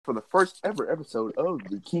for the first ever episode of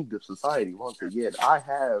the Kyngdom Society. Once again, I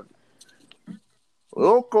have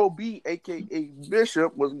Loco B, aka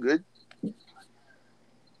Bishop, was good.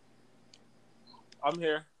 I'm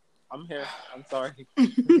here. I'm sorry.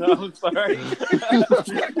 No, I'm sorry.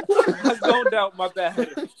 I zoned out. My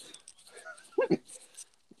bad.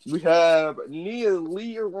 We have Nia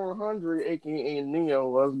Lear 100, aka Neo,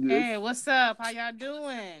 was good. Hey, what's up? How y'all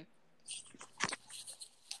doing?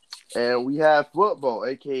 And we have Football,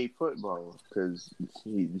 aka Football, because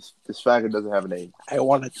this faggot doesn't have a name. I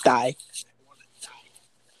want to die.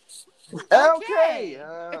 Okay.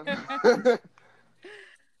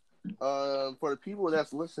 For the people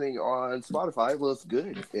that's listening on Spotify, what's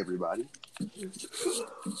good, everybody?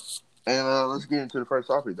 And let's get into the first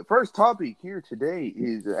topic. The first topic here today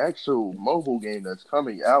is an actual mobile game that's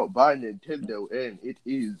coming out by Nintendo, and it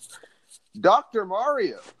is Dr.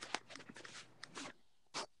 Mario.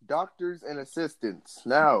 Doctors and Assistants.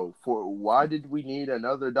 Now, why did we need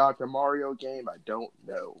another Dr. Mario game? I don't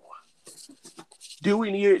know. Do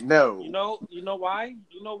we need it? No. You know why?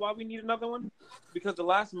 You know why we need another one? Because the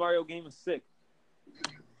last Mario game was sick.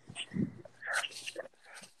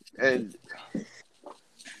 And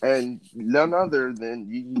none other than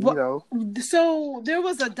you know. So there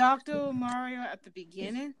was a Dr. Mario at the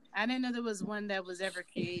beginning. I didn't know there was one that was ever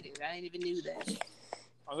created. I didn't even knew that.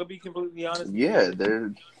 I'm gonna be completely honest. Yeah,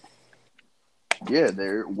 there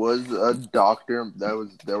was a doctor. There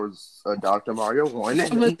was a Dr. Mario 1. Is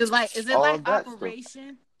it like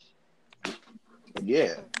Operation? Stuff.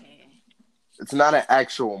 Yeah. Okay. It's not an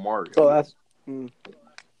actual Mario. So that's.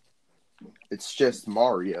 It's just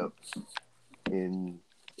Mario.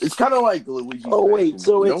 It's kind of like Luigi. Oh wait,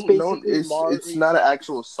 so it's basically Mario. It's not an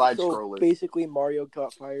actual side scroller. Basically, Mario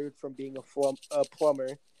got fired from being a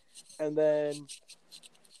plumber, and then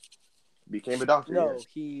became a doctor. No,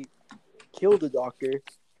 he killed a doctor.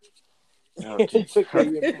 Okay.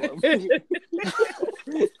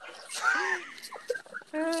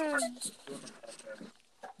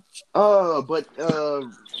 But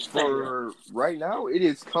for right now, it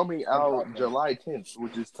is coming out July 10th,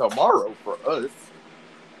 which is tomorrow for us.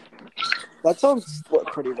 That sounds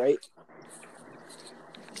pretty right.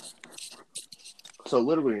 So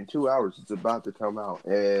literally in 2 hours, it's about to come out,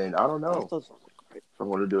 and I don't know if I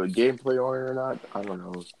want to do a gameplay on it or not. I don't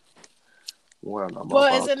know. Well,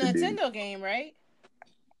 it's a Nintendo game, right?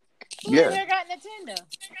 Who Yeah. here got Nintendo?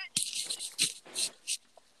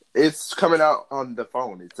 It's coming out on the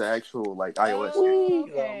phone. It's an actual iOS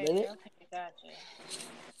game. Okay, gotcha.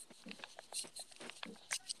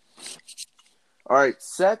 All right,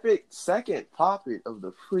 second topic of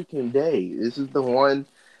the freaking day. This is the one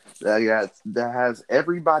that has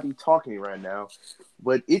everybody talking right now,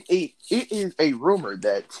 but it is a rumor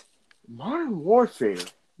that Modern Warfare,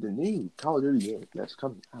 the new Call of Duty game that's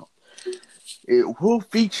coming out, it will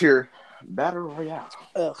feature Battle Royale.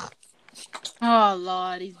 Ugh. Oh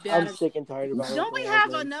Lord, these I'm sick and tired about it. Don't we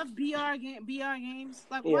have enough BR games?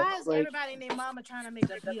 Like, why is everybody and their mama trying to make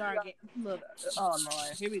a BR game? Look, oh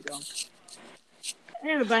Lord, here we go.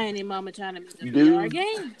 Everybody and their mama trying to make a BR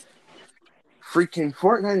game. Freaking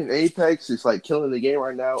Fortnite and Apex is killing the game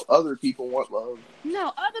right now. Other people want love. No,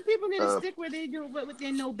 other people need to stick where they do what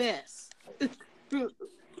they know best.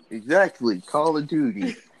 Exactly, Call of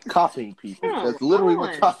Duty copying people. That's literally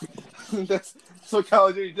what copying. That's what Call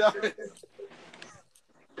of Duty does.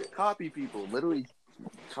 Copy people, literally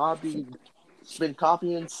copy. It's been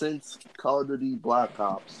copying since Call of Duty Black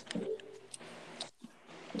Ops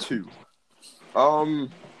 2.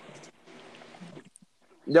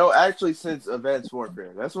 No, actually, since Advanced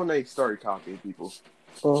Warfare. That's when they started copying people.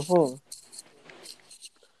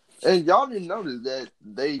 And y'all didn't notice that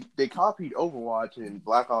they copied Overwatch in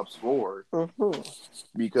Black Ops 4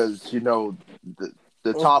 because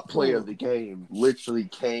the top player of the game literally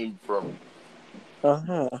came from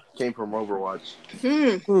Overwatch.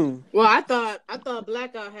 Well, I thought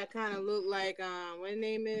Black Ops had kind of looked like what his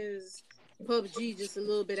name is PUBG just a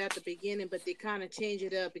little bit at the beginning, but they kind of changed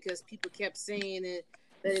it up because people kept saying that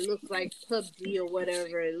it looks like PUBG or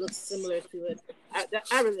whatever. It looks similar to it. I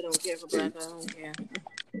really don't care for Black Ops. I don't care.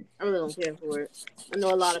 I really don't care for it. I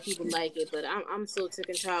know a lot of people like it, but I'm so sick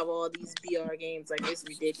and tired of all these BR games. Like, it's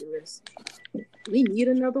ridiculous. We need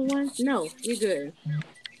another one? No, we're good.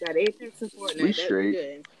 Got Apex and Fortnite. We straight.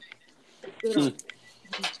 Good. Good on.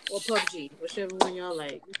 Or PUBG, whichever one y'all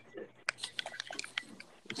like.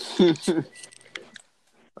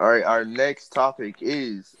 All right, our next topic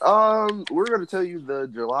is we're gonna tell you the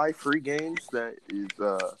July free games that is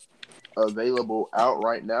available out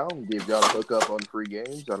right now. Give y'all a hookup on free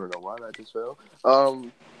games. I don't know why that just fell.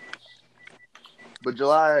 But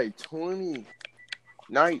July 20,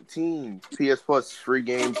 19 PS Plus free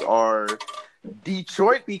games are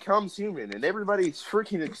Detroit Becomes Human, and everybody's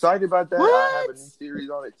freaking excited about that. What? I have a new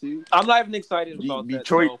series on it too. I'm not even excited about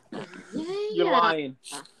Detroit. that. So Yeah. you're lying.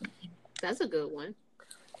 That's a good one.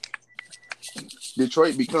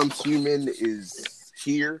 Detroit Becomes Human is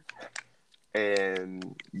here,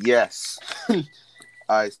 and yes,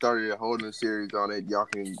 I started a whole new series on it. Y'all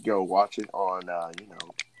can go watch it on,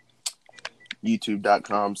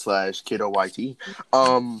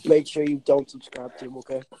 youtube.com/kiddoyt. Make sure you don't subscribe to him,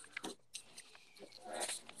 okay?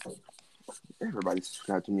 Everybody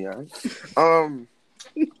subscribe to me, all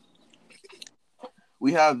right?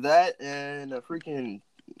 We have that and a freaking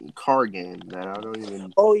car game that I don't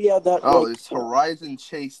even. Oh yeah, that. Oh, it's Horizon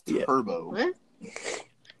Chase Turbo. What?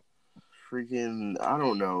 Freaking, I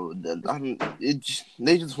don't know. They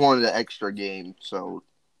just wanted an extra game, so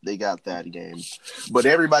they got that game. But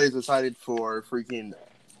everybody's excited for freaking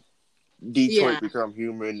Detroit Become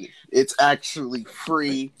Human. It's actually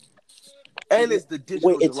free, and it's the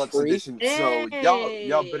digital deluxe edition. So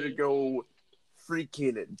y'all better go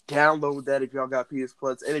freaking download that if y'all got PS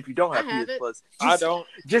Plus, and if you don't have PS Plus, I don't.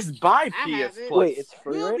 Just buy PS Plus. Wait, it's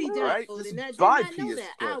free We'll be right downloading Just that. buy Did not know PS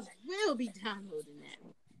that. Plus. I will be downloading that.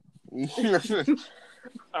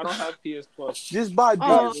 I don't have PS Plus. Just buy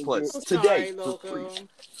PS Plus today. Sorry, Loco.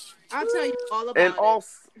 I'll tell you all about And it. also,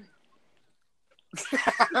 or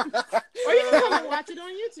you can come and watch it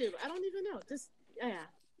on YouTube. I don't even know. Just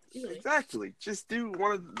exactly. Just do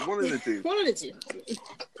one of the two. One of the two.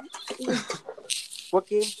 What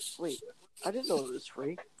game? Wait, I didn't know it was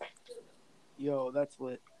free. Yo, that's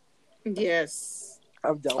lit. Yes.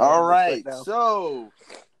 I'm done. All right, so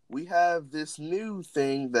we have this new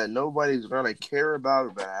thing that nobody's gonna care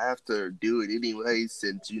about, but I have to do it anyway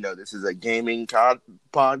since this is a gaming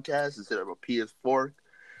podcast instead of a PS4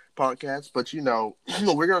 podcast. But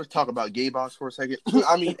we're gonna talk about Gaybox for a second.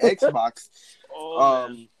 I mean Xbox.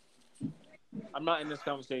 Man. I'm not in this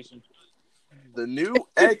conversation. The new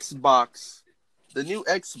Xbox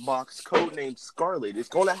codenamed Scarlet is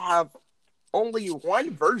gonna have only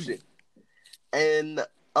one version, and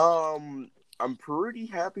I'm pretty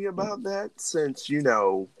happy about that since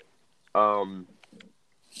there's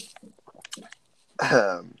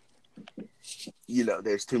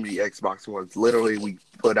too many Xbox Ones. Literally, we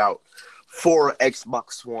put out 4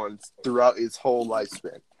 Xbox Ones throughout its whole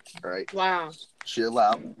lifespan. Right? Wow. Chill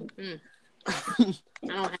out.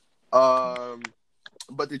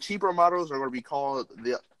 But the cheaper models are going to be called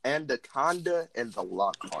the Anaconda and the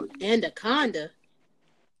Lockhart. Anaconda.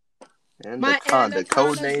 Anaconda.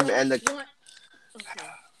 Codename Anaconda. Okay.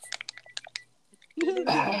 You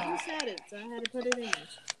said it, so I had to put it in.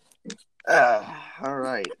 All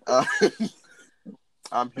right.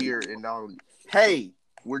 I'm here and now. Hey,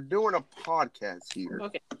 we're doing a podcast here,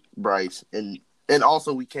 okay, Bryce, and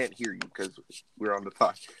also we can't hear you because we're on the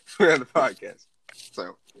podcast.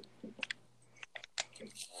 So,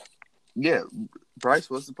 yeah, Bryce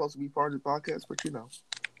was supposed to be part of the podcast, but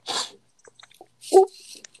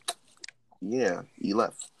yeah, he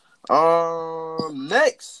left.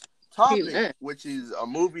 Next topic, which is a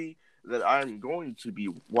movie that I'm going to be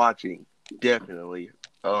watching definitely.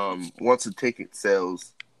 Once the ticket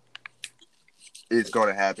sales, it's going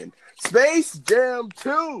to happen. Space Jam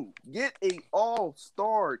 2 get a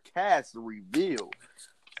all-star cast reveal.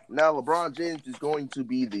 Now LeBron James is going to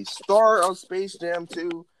be the star of Space Jam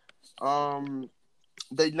 2.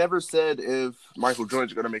 They never said if Michael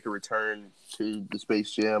Jordan's going to make a return to the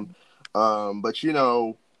Space Jam. But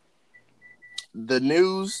the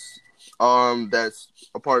news that's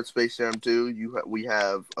a part of Space Jam 2, we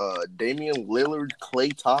have Damian Lillard,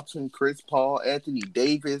 Klay Thompson, Chris Paul, Anthony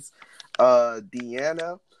Davis,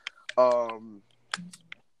 Deanna,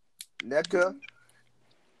 NECA,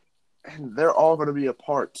 and they're all going to be a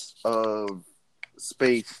part of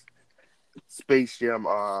Space Jam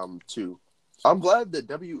 2. I'm glad the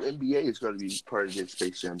WNBA is going to be part of this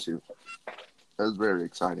Space Jam 2. That's very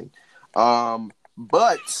exciting.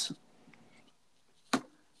 But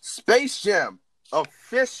Space Jam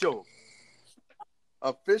official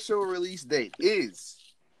release date is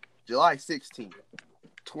July 16th,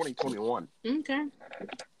 2021. Okay.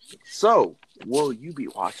 So, will you be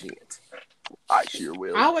watching it? I sure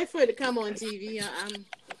will. I'll wait for it to come on TV.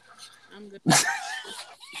 I'm good.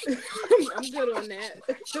 I'm good on that.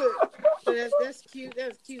 That's cute.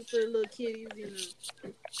 That's cute for the little kiddies,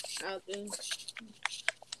 out there.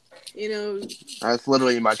 That's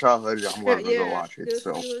literally my childhood. I'm going to go watch it.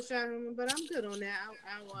 So, but I'm good on that.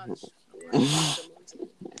 I'll watch.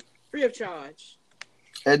 Free of charge.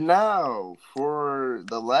 And now for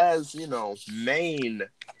the last, main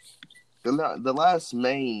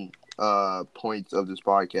points of this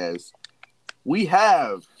podcast. We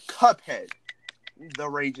have Cuphead, the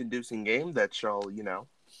rage-inducing game that y'all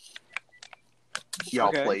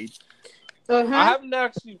played. I haven't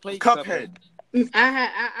actually played Cuphead. I'm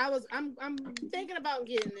thinking about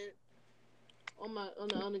getting it on my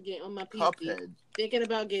PC. Cuphead. Thinking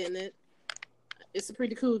about getting it. It's a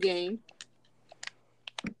pretty cool game.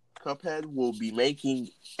 Cuphead will be making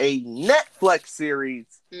a Netflix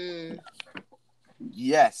series.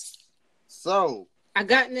 Yes. So I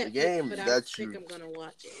got Netflix, the game but I think I'm gonna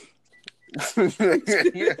watch it.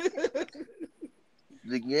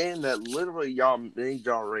 The game that literally y'all made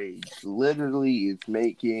y'all rage literally is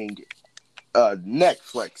making a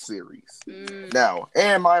Netflix series. Now,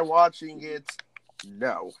 am I watching it?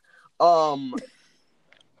 No.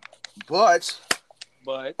 But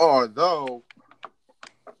although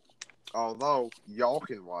y'all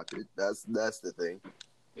can watch it, that's the thing.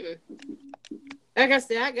 Like I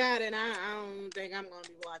said, I got it. I don't think I'm gonna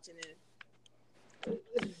be watching it.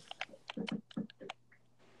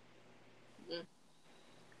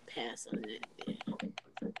 Pass on it.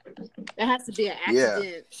 There has to be an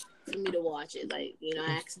accident for me to watch it. Like,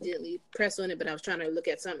 I accidentally press on it, but I was trying to look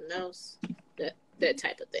at something else. That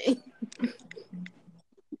type of thing.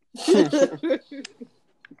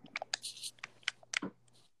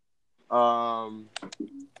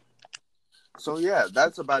 So yeah,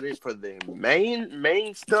 that's about it for the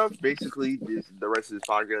main stuff. Basically, the rest of this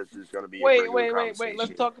podcast is going to be wait.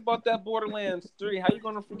 Let's talk about that Borderlands 3. How you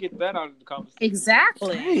gonna forget that out of the conversation?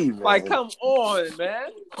 Exactly. Hey, like, come on,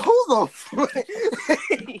 man. Who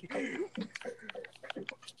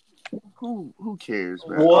Who cares,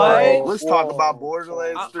 man? What? Right, let's talk about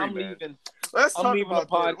Borderlands 3, I'm man. leaving. I'm leaving the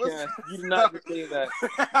podcast. You did not say that.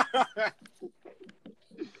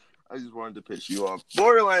 I just wanted to piss you off.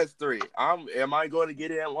 Borderlands 3. Am I going to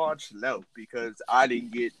get it at launch? No, because I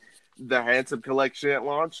didn't get the Handsome Collection at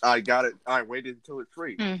launch. I got it. I waited until it's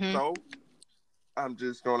free. So I'm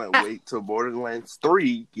just going to wait till Borderlands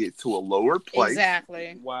 3 get to a lower price.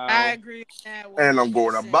 Exactly. Wow. I agree with that. And I'm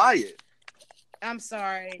going to buy it. I'm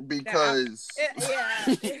sorry. Because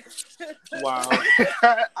wow.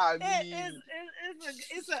 I mean,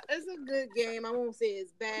 it's a good game. I won't say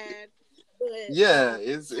it's bad. But, yeah,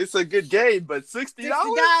 it's a good game, but $60? Nah,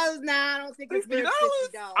 I don't think it's worth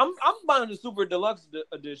 $60. I'm buying the Super Deluxe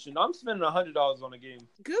edition. I'm spending $100 on a game.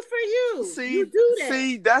 Good for you. See, you do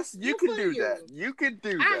that. See, you can do that. You can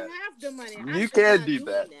do that. I have the money. You can do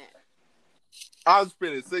that. I'm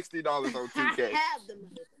spending $60 on 2K. I have the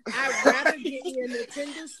money. I'd rather get me a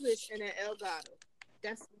Nintendo Switch and an Elgato.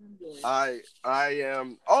 That's what I'm doing. I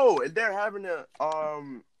am. Oh, and they're having a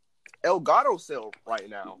Elgato sale right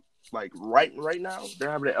now. Like right now, they're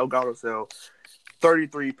having an Elgato sale,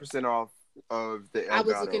 33% off of the Elgato. I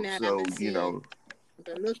was looking at it. So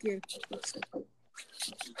I'm looking.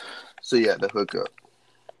 So yeah, the hookup.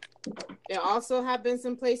 There also have been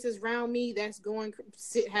some places around me that's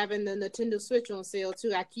having the Nintendo Switch on sale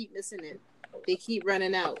too. I keep missing it. They keep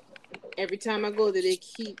running out. Every time I go there, they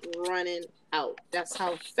keep running out. That's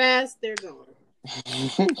how fast they're going.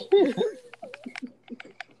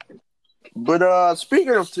 But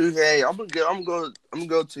speaking of 2K, I'm gonna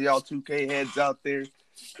go to y'all 2K heads out there.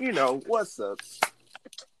 You know what's up?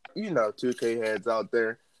 2K heads out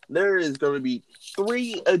there. There is going to be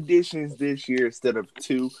 3 editions this year instead of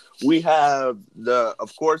 2. We have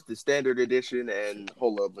of course, the standard edition. And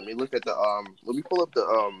hold up, let me look at let me pull up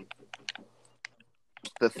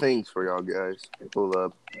the things for y'all guys. Hold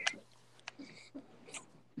up.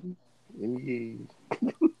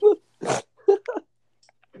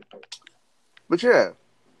 But yeah,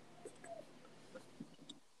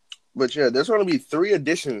 there's going to be 3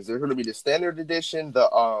 editions. There's going to be the standard edition, the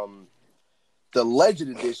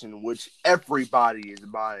Legend edition, which everybody is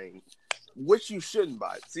buying, which you shouldn't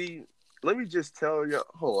buy. See, let me just tell you.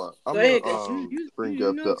 Hold on, I'm gonna bring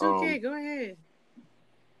up the okay, go ahead.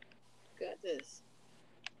 Got this.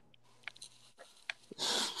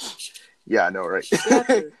 Yeah, I know, right?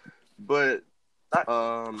 But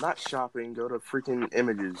not shopping. Go to freaking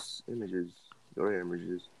images. Go to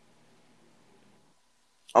images.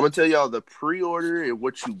 I'm gonna tell y'all the pre-order and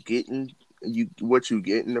what you get in the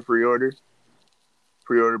pre-order.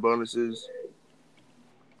 Pre-order bonuses.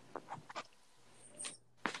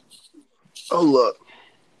 Oh look.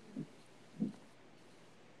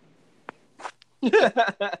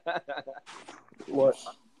 What?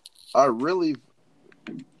 I really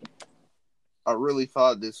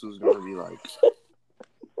thought this was gonna be like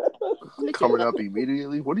coming up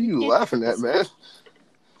immediately. What are you laughing at, man?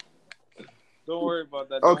 Don't worry about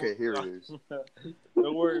that. Okay, here it is.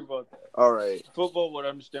 Don't worry about that. All right. Football would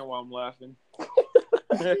understand why I'm laughing.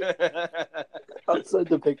 Outside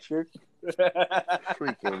the picture.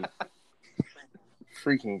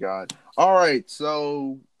 Freaking God. All right,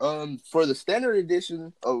 so for the standard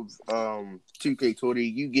edition of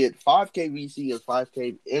 2K20, you get 5K VC and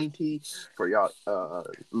 5K MT for y'all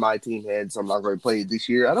my team heads. I'm not going to play it this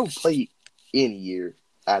year. I don't play any year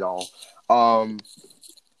at all.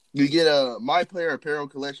 You get a My Player apparel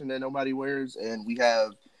collection that nobody wears, and you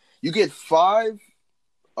get 5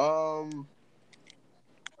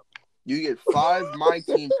 My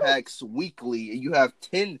Team packs weekly, and you have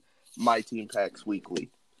 10 My Team packs weekly.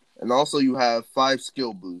 And also you have 5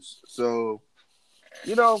 skill boosts. So,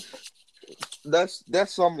 that's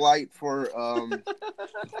some light for y'all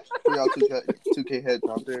 2K heads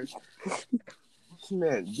out there.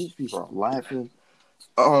 Man, these people are laughing.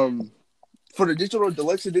 For the digital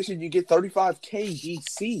deluxe edition, you get 35K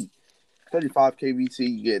VC. 35K VC,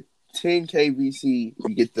 you get 10K VC,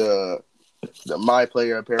 you get the My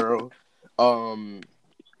Player apparel. 10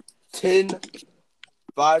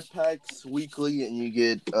 5-packs weekly, and you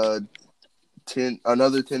get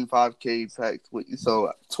another 10 5K packs,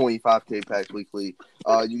 so 25K packs weekly.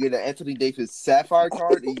 You get an Anthony Davis Sapphire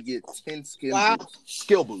card, and you get 10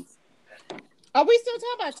 skill boosts. Are we still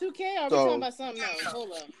talking about 2K, or are we talking about something else?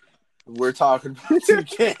 Hold up. We're talking about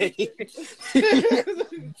 2K.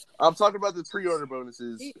 I'm talking about the pre-order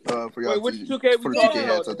bonuses for y'all. Wait, which 2K we talking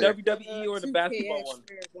about? The there. WWE or the basketball one?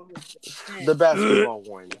 The basketball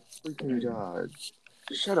one. Freaking God.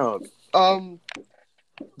 Shut up.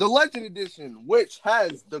 The Legend Edition, which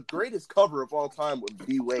has the greatest cover of all time with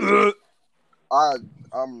D Wade. Oh my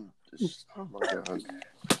God.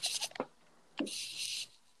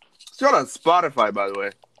 It's on Spotify, by the way.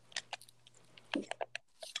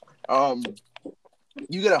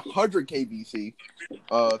 You get 100K VC,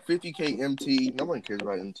 50K MT. Nobody cares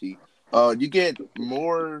about MT. You get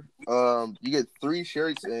more. You get 3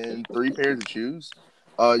 shirts and 3 pairs of shoes.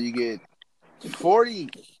 You get 40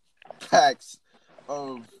 packs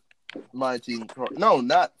of My Team. No,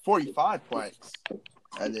 not 45 packs,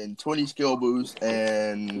 and then 20 skill boosts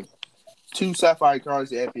and 2 Sapphire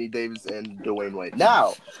cards, Anthony Davis and Dwayne Wade.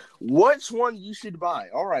 Now, which one you should buy?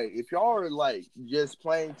 All right, if y'all are like just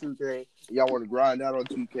playing 2K, y'all want to grind out on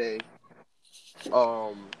 2K.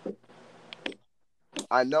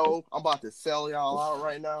 I know I'm about to sell y'all out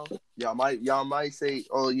right now. Y'all might say,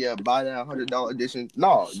 "Oh yeah, buy that $100 edition."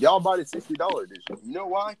 No, y'all buy the $60 edition. You know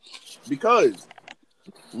why? Because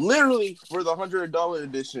literally for the $100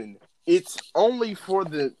 edition, it's only for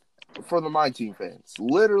the My Team fans.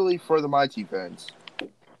 Literally for the My Team fans.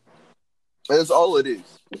 That's all it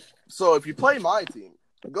is. So if you play My Team,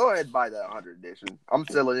 go ahead and buy that 100 edition. I'm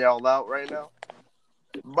selling y'all out right now.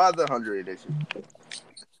 Buy the 100 edition.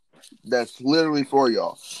 That's literally for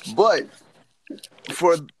y'all. But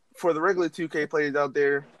for the regular 2K players out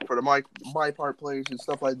there, for the my part players and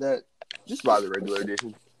stuff like that, just buy the regular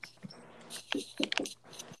edition.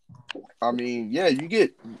 I mean, yeah, you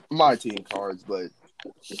get My Team cards, but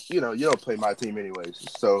you don't play My Team anyways.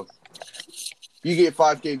 So you get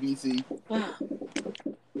 5K VC. Wow.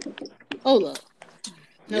 Hold up.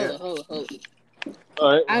 Yeah. Hold up.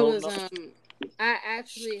 All right, I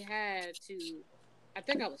actually had to. I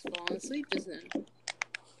think I was falling asleep just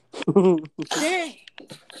now. Dang.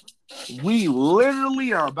 We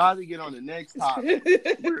literally are about to get on the next topic.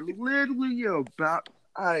 We're literally about.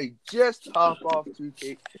 I just hopped off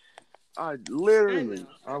 2K. I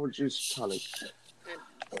was just trying to.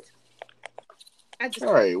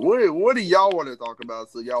 All right, what do y'all want to talk about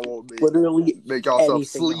so y'all won't make yourself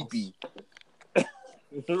sleepy?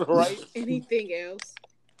 Right? Anything else?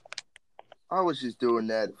 I was just doing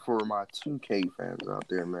that for my 2K fans out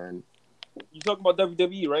there, man. You talking about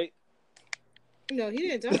WWE, right? No, he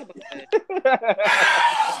didn't talk about that.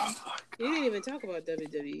 He didn't even talk about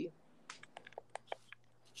WWE.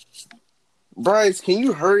 Bryce, can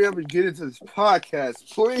you hurry up and get into this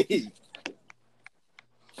podcast, please?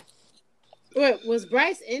 Wait, was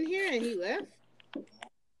Bryce in here and he left?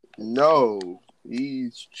 No,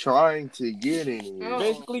 he's trying to get in here. Oh.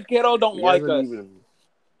 Basically, Kiddo don't like us.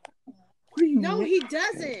 No, he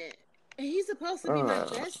doesn't. And he's supposed to be my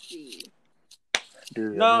bestie.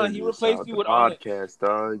 Dude, no, he replaced you with podcast,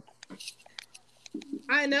 dog.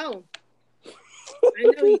 I know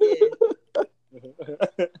he did.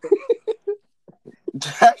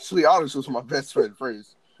 Actually, Onyx was my best friend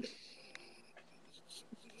first.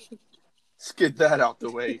 Let's get that out the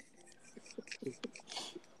way.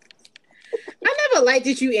 I never liked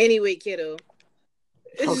it you anyway, kiddo.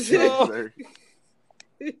 Okay, sir.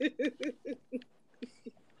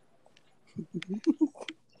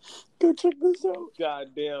 Go check this out. God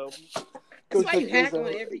damn. That's why you hack on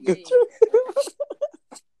every game.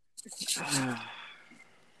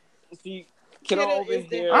 See, kiddo over is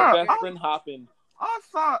the here, hacker. best friend hopping.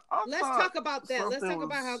 Let's talk about that. Let's talk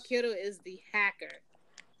about how Kiddo is the hacker.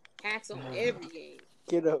 Hacks on every game.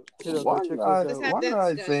 Kiddo, Why go check did I, this out. why did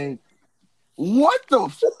I discussion. think? What the?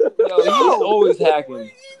 Yo, he's always hacking. What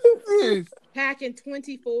is this? Hacking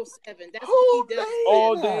 24/7. That's Who what he does made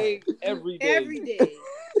All that? day, every day. every day.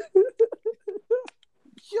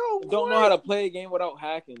 Yo, Don't know how to play a game without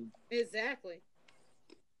hacking. Exactly.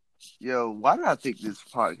 Yo, why did I think this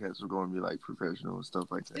podcast was going to be like professional and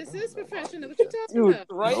stuff like that? This is professional. What you talking Dude, about?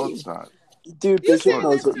 Right? No, it's not. Dude, You Bishop said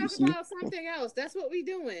knows let's what you talk see. about something else. That's what we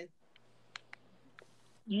doing.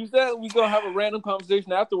 You said we gonna have a random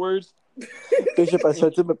conversation afterwards. Bishop, I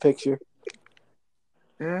sent him a picture.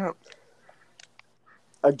 Yeah.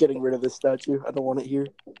 I'm getting rid of this statue. I don't want it here.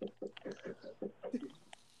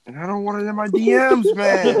 And I don't want it in my DMs,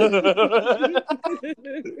 man.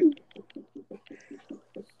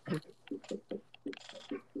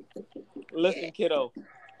 Listen, kiddo.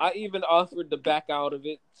 I even offered to back out of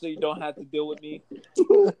it so you don't have to deal with me.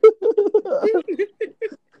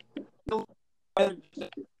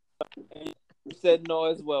 You said no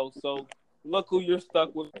as well, so look who you're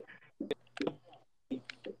stuck with.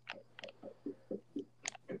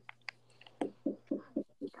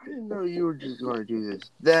 I didn't know you were just going to do this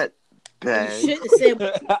that You bad. shouldn't have said.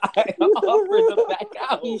 I offered to back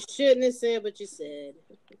out. You shouldn't have said what you said.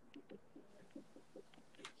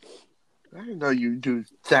 I didn't know you would do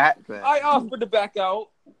that bad. I offered to back out.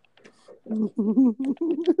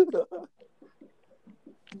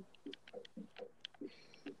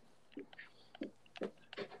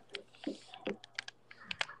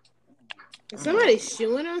 Is somebody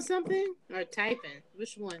shooing on something or typing?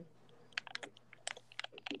 Which one?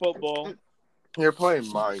 Football. You're playing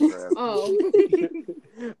Minecraft. Oh.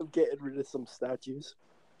 I'm getting rid of some statues.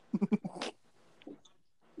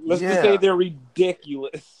 Let's just say they're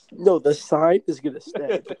ridiculous. No, the sign is gonna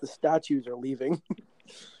stay, but the statues are leaving.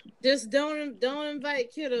 Just don't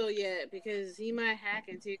invite Kiddo yet because he might hack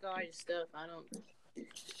and take all your stuff. I don't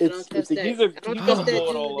trust that. These are I don't trust that blowing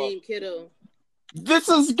dude all up. named Kiddo. This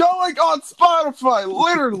is going on Spotify,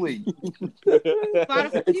 literally.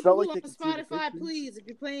 Spotify, It's people not like who they on can see the Spotify, pictures. please, if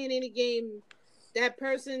you're playing any game, that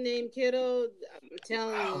person named Kiddo, I'm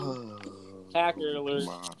telling you, Hacker alert.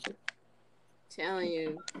 telling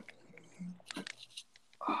you.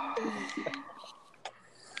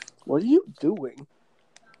 What are you doing?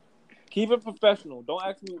 Keep it professional. Don't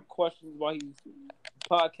ask me questions while he's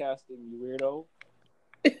podcasting, you weirdo.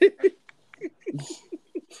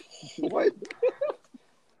 What?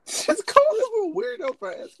 Just call him a weirdo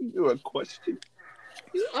for asking you a question.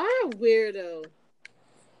 You are a weirdo.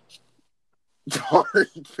 Darn,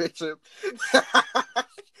 Bishop.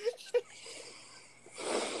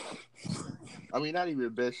 I mean, not even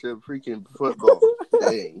Bishop, freaking football.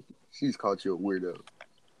 Dang. She's called you a weirdo.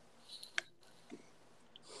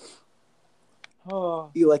 Oh.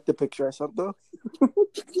 You like the picture I sent though?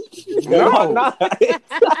 No, I'm not.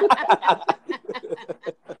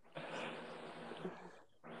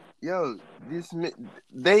 Yo,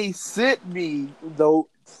 they sent me. Don't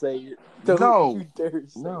say it. Don't No. you dare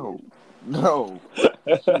say No. it. No.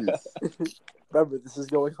 Jeez. Remember, this is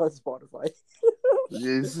going on Spotify.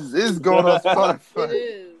 This is going on It Spotify.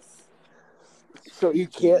 is. So you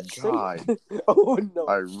can't say God. it. Oh no.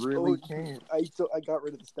 I really Oh, can't. I got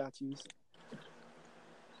rid of the statues.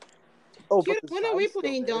 Oh, Kiddo, but the when are we sign's still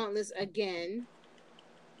playing there. Dauntless again?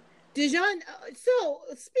 Did y'all? So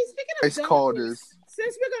speaking of It's called Dauntless, this.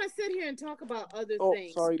 since we're gonna sit here and talk about other Oh,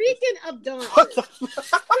 things, sorry. speaking of Dauntless, What the so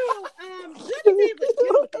let me tell you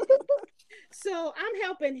what Kiddo did. So I'm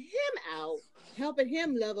helping him out, helping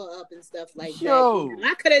him level up and stuff like Yo. that.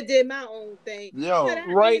 I could have did my own thing, Yo, but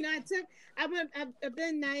right. I've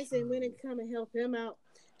been nice and went and come and help him out.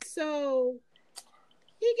 So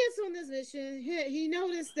he gets on this mission. He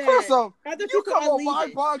noticed that First off, other you people come are on my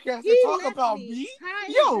leaving. podcast and He talk left about me me? high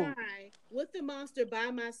Yo. and dry with the monster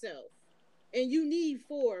by myself, and you need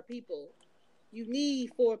 4 people. You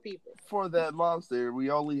need 4 people. For that monster, we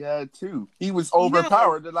only had 2. He was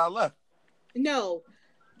overpowered and I left. No.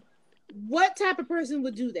 What type of person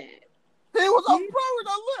would do that? He was overpowered and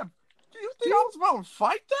I left. Do you think I was about to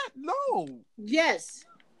fight that? No. Yes.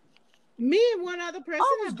 Me and one other person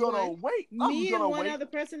I was have gonna one. wait. Me and one other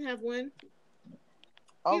person have one.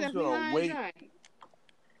 I He was left me high gonna and wait. dry.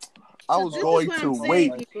 I So was this is going what to I'm saying,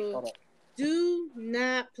 wait. people. Hold on. Do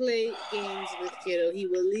not play games with Kiddo. He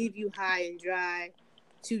will leave you high and dry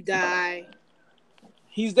to die.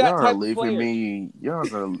 He's that Y'all are type of leaving player. me. Y'all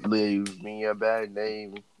gonna leave me a bad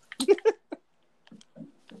name.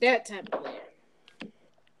 That type of player.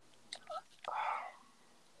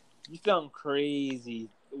 You sound crazy.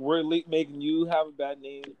 We're making you have a bad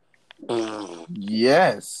name.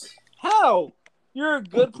 Yes. How? You're a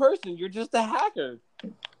good person. You're just a hacker.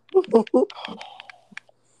 For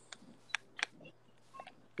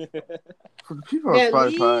the people on That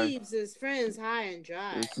Spotify, leaves his friends high and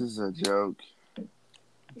dry. this is a joke.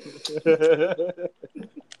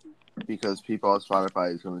 Because people on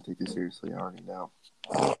Spotify is going to take this seriously. I already know.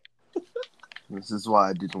 This is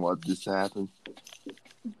why I didn't want this to happen.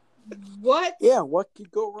 What? Yeah, what could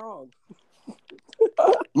go wrong?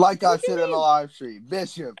 Like I said in the live stream,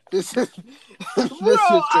 Bishop, this is Bro,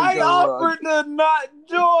 I offered to not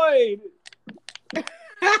join.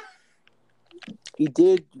 He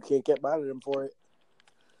did. You can't get mad at him for it.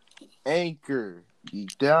 Anchor. You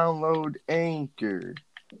download Anchor.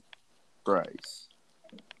 Bryce.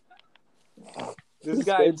 This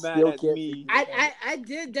guy's mad at me. I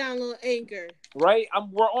did download Anchor. Right?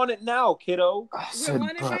 We're on it now, kiddo. We're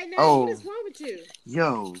on it right now. What is wrong with you?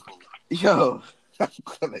 Yo. I'm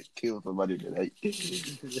gonna kill somebody today.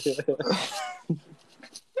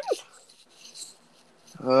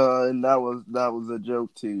 And that was a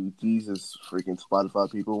joke too. Jesus freaking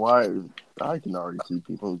Spotify people. Why? I can already see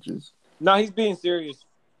people just. No, he's being serious.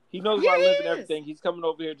 He knows where I live and everything. He's coming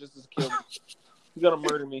over here just to kill me. He's gonna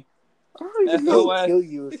murder me. He'll kill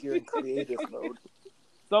you if you're in creative mode.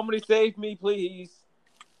 Somebody save me, please.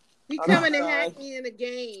 He coming to hack me in a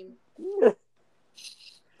game.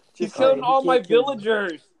 He's killing all my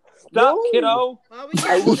villagers. Stop, kiddo. Why would you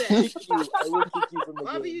do that? I will kick you from the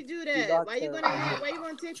Why game. would you do that? Why you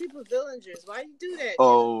gonna take people's villagers? Why you do that?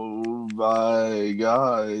 Oh my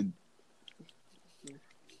god.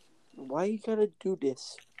 Why you gotta do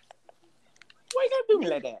this? Why you gotta do me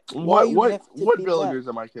like that? What villagers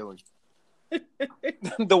am I killing?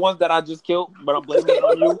 The ones that I just killed, but I'm blaming it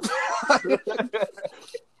on you.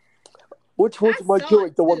 Which ones am I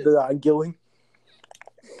killing? The one that I'm killing?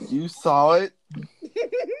 You saw it?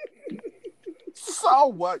 Saw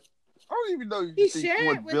what? I don't even know you think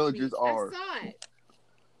what villagers are. I saw it.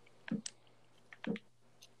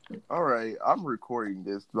 All right, I'm recording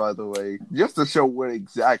this, by the way, just to show what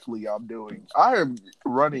exactly I'm doing. I am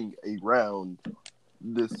running around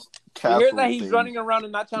this castle. You hear that he's running around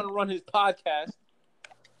and not trying to run his podcast?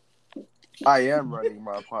 I am running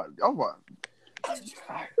my podcast. Oh my!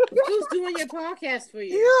 Who's doing your podcast for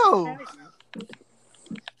you? Yo!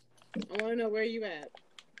 I want to know where you at.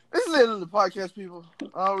 This is the end of the podcast, people.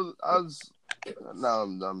 I'm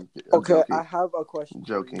okay, joking. I have a question. I'm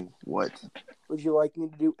joking. What? Would you like me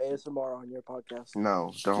to do ASMR on your podcast?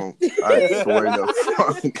 No, don't. I swear to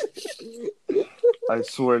fuck. I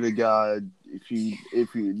swear to God, if you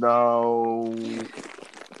no.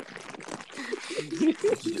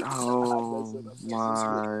 Oh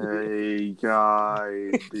my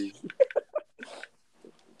God.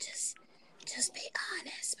 Just be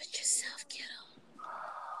honest with yourself, kiddo.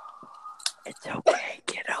 It's okay,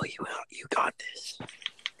 kiddo. You got this.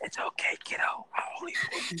 It's okay, kiddo. I'll only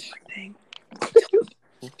do one thing.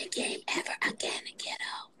 The game ever again,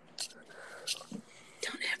 kiddo.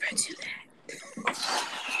 Don't ever do that.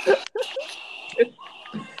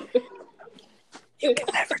 You can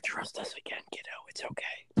never trust us again, kiddo. It's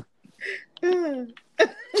okay.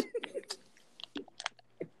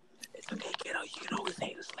 It's okay, kiddo. You can always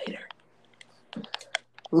hate us later.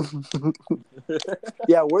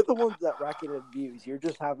 Yeah, we're the ones that rack in views. You're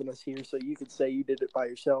just having us here so you could say you did it by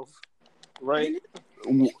yourself. Right?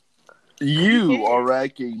 You are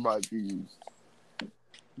racking my views.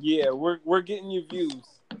 Yeah, we're getting your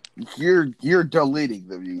views. You're deleting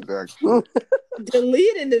the views, actually.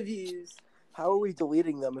 Deleting the views. How are we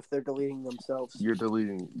deleting them if they're deleting themselves? You're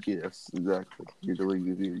deleting. Yes, exactly. You're deleting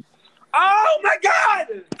the views. Oh my God!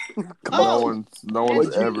 No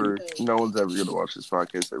one's ever gonna watch this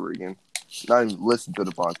podcast ever again. Not even listen to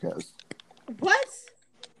the podcast. What?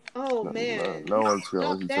 Oh man! No one's gonna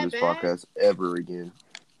listen to this podcast ever again.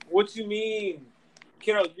 What you mean,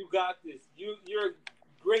 kiddo? You got this. You're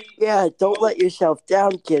great. Yeah, don't let yourself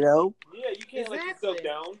down, kiddo. Yeah, you can't let yourself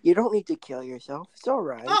down. You don't need to kill yourself. It's all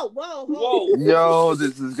right. Oh, whoa. Yo,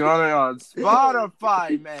 this is going on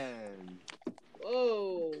Spotify, man.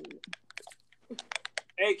 Whoa.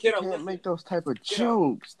 Hey, kiddo, you can't make those type of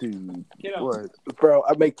jokes, dude. Kiddo. What? Bro,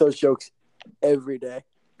 I make those jokes every day.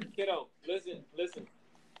 Kiddo, listen.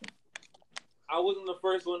 I wasn't the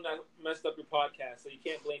first one that messed up your podcast, so you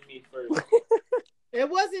can't blame me first. It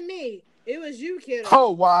wasn't me. It was you, kiddo.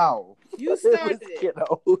 Oh, wow. You started it.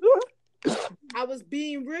 Kiddo. I was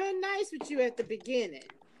being real nice with you at the beginning.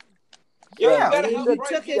 Yeah, but you then you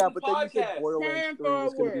said Borderlands 3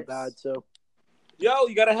 was going to be bad, so. Yo,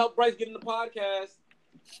 you gotta help Bryce get in the podcast.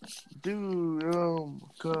 Dude, oh my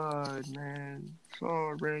god, man. It's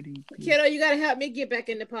already. Kiddo, you gotta help me get back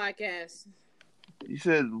in the podcast. You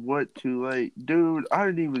said what too late? Dude, I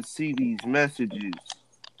didn't even see these messages.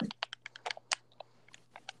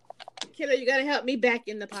 Kiddo, you gotta help me back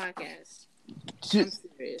in the podcast. I'm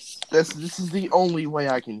serious. This is the only way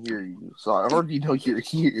I can hear you. So I already know you're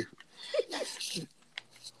here.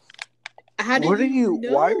 What are you?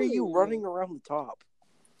 Know? Why are you running around the top?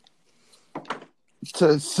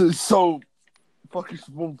 So fuckers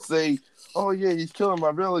won't say, "Oh yeah, he's killing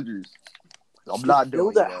my villagers." I'm not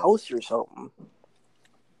doing that. Build a that. house or something.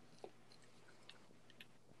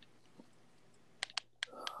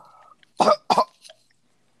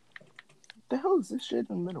 The hell is this shit in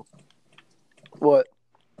the middle? What?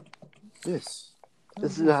 This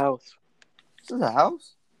is a house. This is a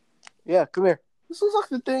house? Yeah, come here. This looks like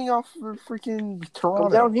the thing off of freaking Toronto.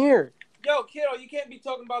 Come down here. Yo, kiddo, you can't be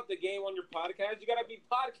talking about the game on your podcast. You gotta be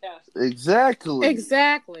podcasting.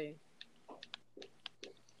 Exactly.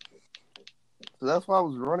 So that's why I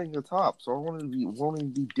was running the top. So I wanted to be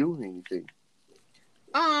doing anything.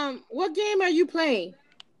 What game are you playing?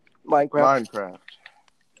 Minecraft.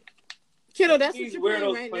 Kiddo, that's These what you're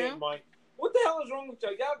weirdos playing right now. What the hell is wrong with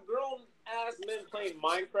y'all? Y'all grown ass men playing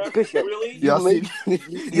Minecraft? Bishop. Really? Y'all see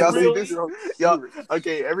really? this? Y'all,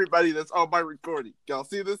 okay, everybody that's on my recording. Y'all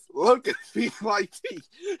see this? Look at me, my teeth.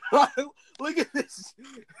 Look at this.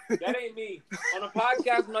 That ain't me. On a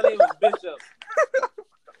podcast, my name is Bishop.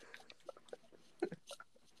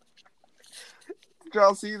 Did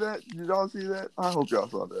y'all see that? Did y'all see that? I hope y'all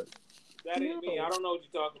saw that. That ain't me. I don't know what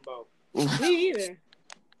you're talking about. Me either.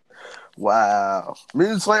 Wow.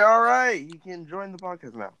 Moon's like, all right, you can join the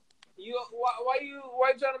podcast now. Why you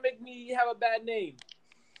trying to make me have a bad name?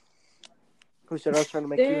 Who said I was trying to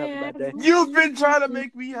make you have a bad day? You've been trying to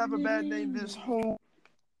make me have a bad name this whole.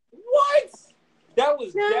 What? That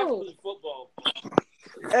was definitely football.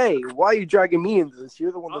 Hey, why are you dragging me into this?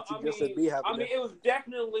 You're the one that suggested me having. It was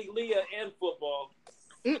definitely Leah and football.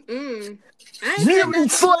 Demon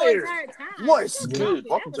Slayer. What's good?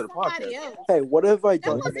 Welcome to the podcast. Else. Hey, what have I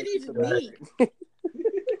done? That wasn't even me. That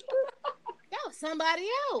was somebody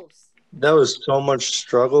else. That was so much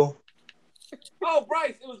struggle. Oh,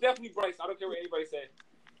 Bryce. It was definitely Bryce. I don't care what anybody said.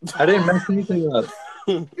 I didn't mess anything up.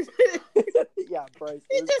 Yeah, Bryce.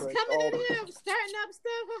 You just coming in here starting up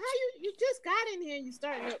stuff. Well, how you just got in here and you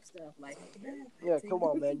starting up stuff like that? Yeah, come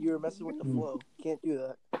on, man. You were messing with the flow. Can't do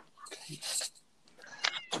that.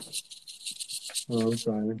 Oh, I'm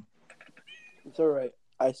sorry. It's all right.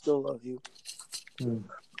 I still love you.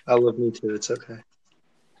 I love me too. It's okay.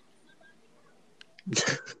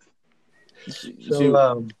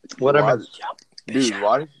 So, whatever. Dude,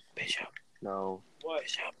 what? Bishop. No. What?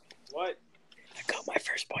 Bishop. What? I got my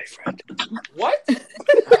first boyfriend. What?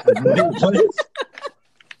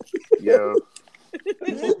 Yo.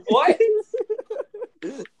 What?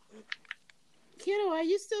 Kiddo, are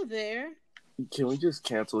you still there? Can we just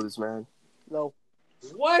cancel this, man? No.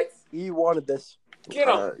 What? He wanted this. Get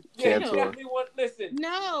him. Cancel him. Listen.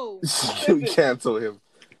 No. Can we cancel him?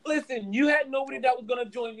 Listen, you had nobody that was going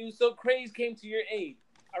to join you, so CRAZ came to your aid.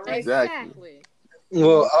 All right? Exactly.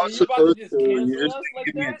 Well, I was You about to supposed just to. You cancel just us like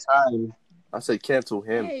give me a that? time. I said cancel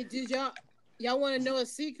him. Hey, did y'all want to know a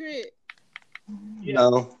secret? Yeah.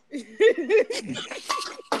 No.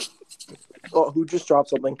 Oh, who just dropped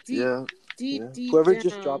something? Deep Whoever down,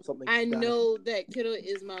 just dropped something. I know that Kiddo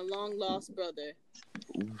is my long lost brother.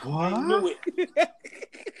 What? I knew it.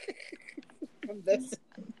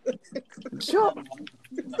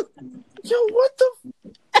 Yo, what the?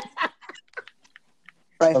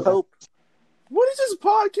 I hope. What is this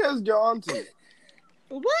podcast gone to?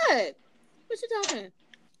 What? What you talking?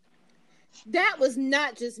 That was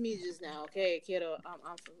not just me just now, okay, Kiddo.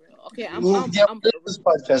 I'm for real. Okay, I'm this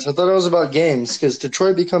podcast. I thought it was about games because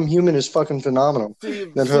Detroit Become Human is fucking phenomenal.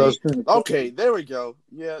 Okay, there we go.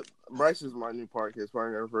 Yeah, Bryce is my new podcast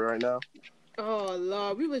partner for right now. Oh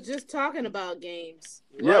Lord, we were just talking about games.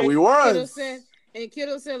 Yeah, right? We were.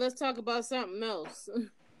 Kiddo said, let's talk about something else.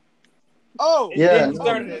 Oh, yeah. Then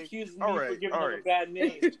started accusing me for giving him a bad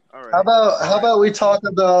name. All right. How about we talk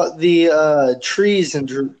about the trees in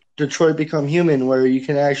Detroit Become Human, where you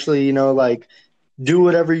can actually, do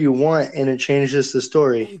whatever you want and it changes the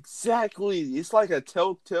story. Exactly. It's like a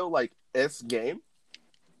Telltale S game.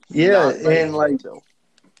 Yeah, and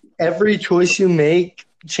every choice you make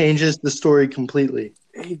changes the story completely.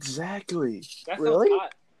 Exactly. Really?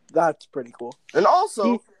 That's pretty cool. And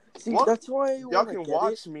also, see that's why y'all can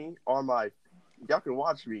watch me on y'all can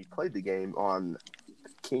watch me play the game on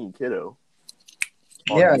King Kiddo.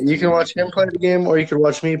 Yeah, you can watch him play the game, or you can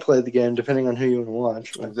watch me play the game, depending on who you want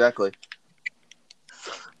to watch. Exactly.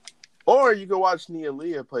 Or you can watch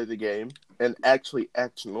Leah play the game and actually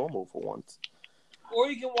act normal for once.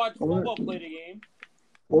 Or you can watch football play the game.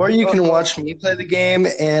 Or you can watch me play the game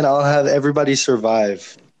and I'll have everybody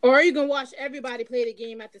survive. Or you can watch everybody play the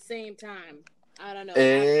game at the same time. I don't know.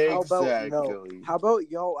 Exactly. How about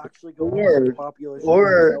y'all actually go Or- watch popular shows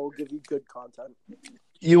or- that will give you good content?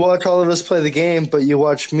 You watch all of us play the game, but you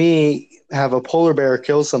watch me have a polar bear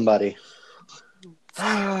kill somebody.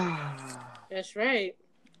 That's right.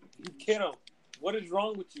 Kiddo, what is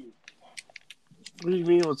wrong with you? What do you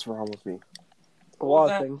mean? What's wrong with me? A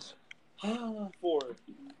lot of things. For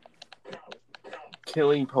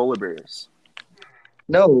Killing polar bears.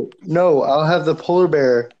 No, I'll have the polar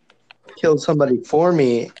bear kill somebody for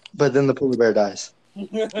me, but then the polar bear dies.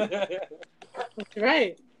 That's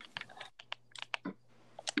right.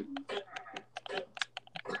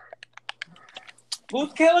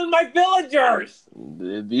 Who's killing my villagers?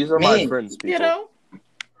 These are Me. my friends, people. You know?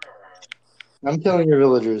 I'm killing your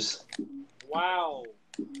villagers. Wow.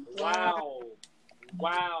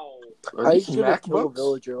 Are I these shouldn't kill a MacBooks?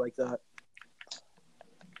 villager like that.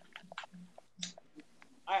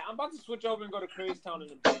 I'm about to switch over and go to Craze Town in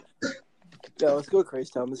a bit. Yeah, let's go to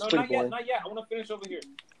Crazy Town. This No, is pretty boring. not yet. I want to finish over here.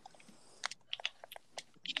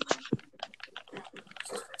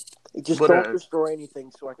 Just But, don't destroy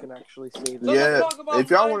anything so I can actually save it. So Yeah, let's talk about if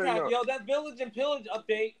y'all wanna Minecraft, know- yo, that Village and Pillage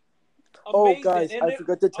update. Oh, Amazing. guys, And I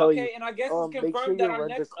forgot to tell you. Okay, and I guess make it's sure confirmed that your our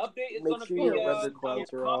render- next update is make going to sure be your a render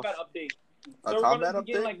clouds are combat update. A So we're combat going to be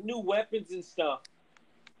getting update? like new weapons and stuff.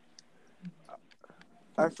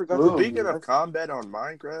 I forgot Ooh. to Speaking of combat on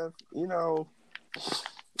Minecraft,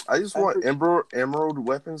 I just want emerald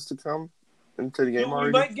weapons to come into the game Dude, we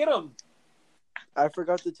already. might get them. I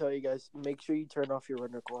forgot to tell you guys. Make sure you turn off your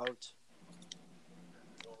render clouds.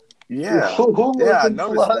 Yeah, Who yeah, I lives in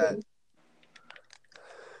noticed Florida? that.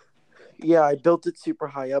 Yeah, I built it super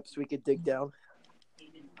high up so we could dig down.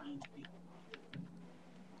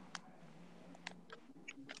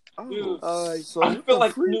 Dude, So I what feel the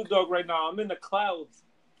like freak? Snoop Dogg right now. I'm in the clouds.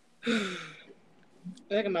 I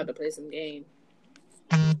think I'm about to play some game.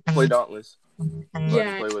 Play Dauntless.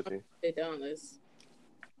 Yeah, Play with me. Play Dauntless.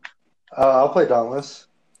 I'll play Dauntless.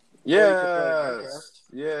 Or you could play Yes.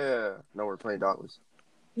 Yeah. No, we're playing Dauntless.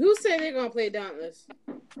 Who said they're gonna play Dauntless?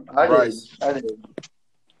 Bryce. I did.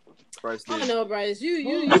 Bryce I did. don't know, Bryce.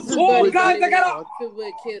 You Oh, guys, I gotta-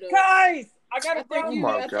 with Kiddo. Guys, I got I a think you. my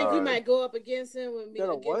I think you God. might go up against him with me.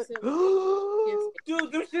 No, what? Against him. Against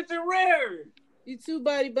Dude, this shit's are rare. you two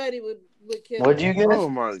buddy with Kiddo. What'd you get? Oh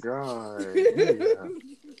my god. Yeah.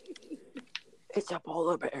 It's a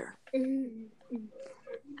polar bear.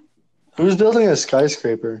 Who's building a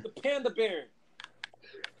skyscraper? The panda bear.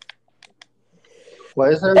 Why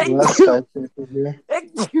is there a glass skyscraper here?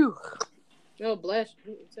 Thank you. No, bless.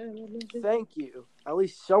 Thank you. At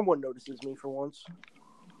least someone notices me for once.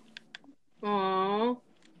 Aww.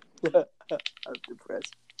 I'm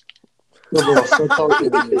depressed. Bro, stop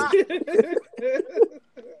talking to me.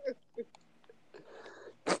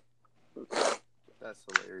 That's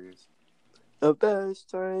hilarious. The best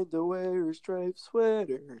time to wear a striped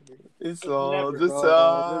sweater. It's all never the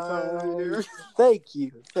all the time. Thank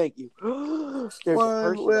you. There's a One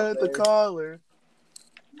person with up the there. collar.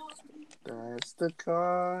 That's the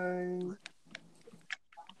kind.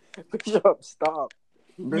 Bishop, stop.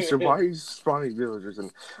 Mister, why are you spawning villagers?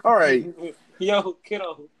 All right. Yo,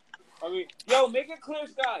 kiddo. Yo, make it clear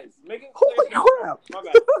skies. Make it clear Holy skies. crap. My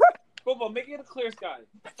bad. Football, make it a clear sky.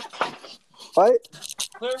 What?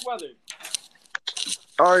 Clear weather.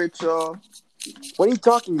 All right, y'all. What are you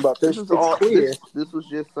talking about? This It's is all. clear. This was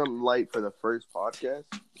just something light for the first podcast.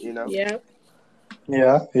 Yeah. Yeah.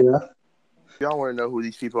 If y'all want to know who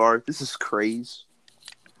these people are, this is CRAZ.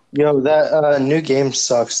 Yo, that new game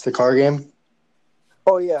sucks. The car game.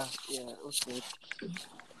 Oh, yeah. Yeah, it was good.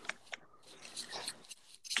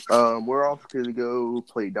 We're off to go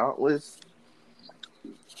play Dauntless.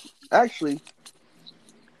 Actually,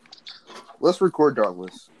 let's record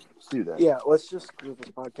Dauntless. Let's do that. Yeah, let's just do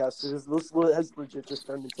this podcast. This has legit just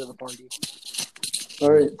turned into the party.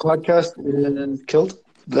 All right, podcast is killed.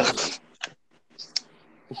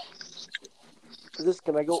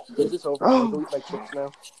 Can I go? Is this over? Can I go eat my chips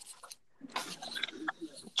now?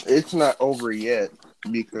 It's not over yet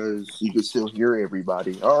because you can still hear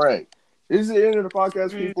everybody. All right. This is the end of the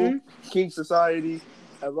podcast, people. King Society.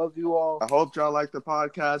 I love you all. I hope y'all like the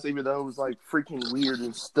podcast, even though it was like freaking weird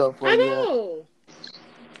and stuff I like that. know.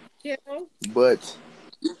 Yeah. But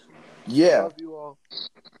I yeah, love you all.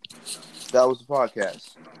 that was the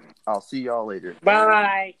podcast. I'll see y'all later.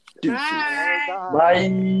 Bye. Deuces. Bye. Bye.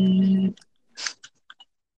 Bye.